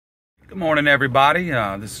Good morning, everybody.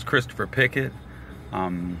 This is Christopher Pickett.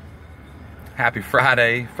 Happy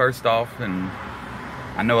Friday, first off, and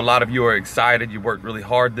I know a lot of you are excited. You worked really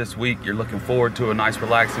hard this week. You're looking forward to a nice,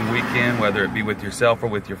 relaxing weekend, whether it be with yourself or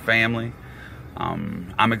with your family.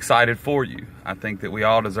 I'm excited for you. I think that we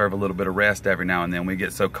all deserve a little bit of rest every now and then. We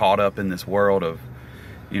get so caught up in this world of,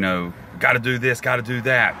 got to do this, got to do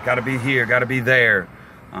that, got to be here, got to be there.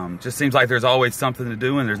 Just seems like there's always something to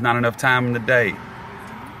do and there's not enough time in the day.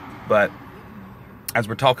 But as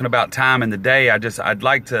we're talking about time in the day, I'd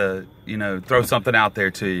like to, throw something out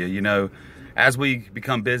there to you. As we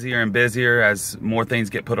become busier and busier, as more things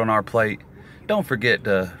get put on our plate, don't forget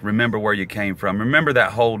to remember where you came from. Remember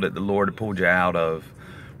that hole that the Lord pulled you out of.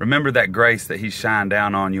 Remember that grace that He's shined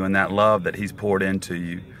down on you and that love that He's poured into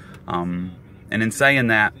you. And in saying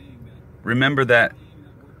that, remember that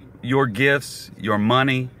your gifts, your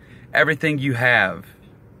money, everything you have,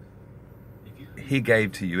 He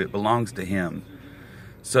gave to you. It belongs to Him.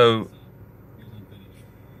 So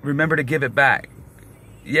remember to give it back.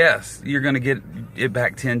 Yes, you're going to get it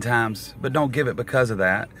back 10 times, but don't give it because of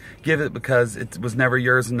that. Give it because it was never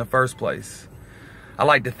yours in the first place. I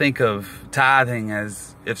like to think of tithing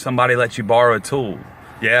as if somebody lets you borrow a tool.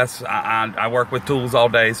 Yes, I work with tools all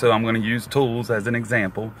day, so I'm going to use tools as an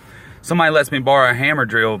example. Somebody lets me borrow a hammer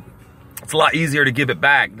drill. It's a lot easier to give it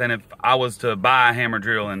back than if I was to buy a hammer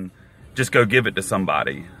drill and just go give it to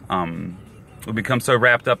somebody. We become so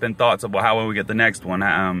wrapped up in thoughts of, well, how will we get the next one?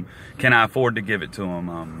 Can I afford to give it to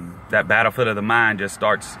them? That battlefield of the mind just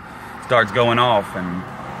starts going off. And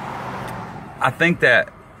I think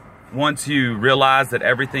that once you realize that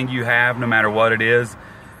everything you have, no matter what it is,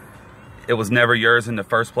 it was never yours in the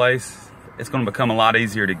first place, it's going to become a lot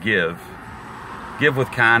easier to give. Give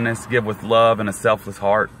with kindness, give with love and a selfless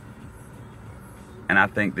heart. And I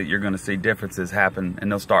think that you're going to see differences happen,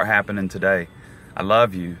 and they'll start happening today. I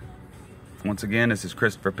love you. Once again, this is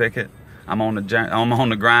Christopher Pickett. I'm on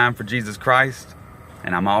the grind for Jesus Christ,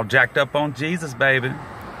 and I'm all jacked up on Jesus, baby.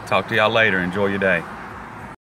 Talk to y'all later. Enjoy your day.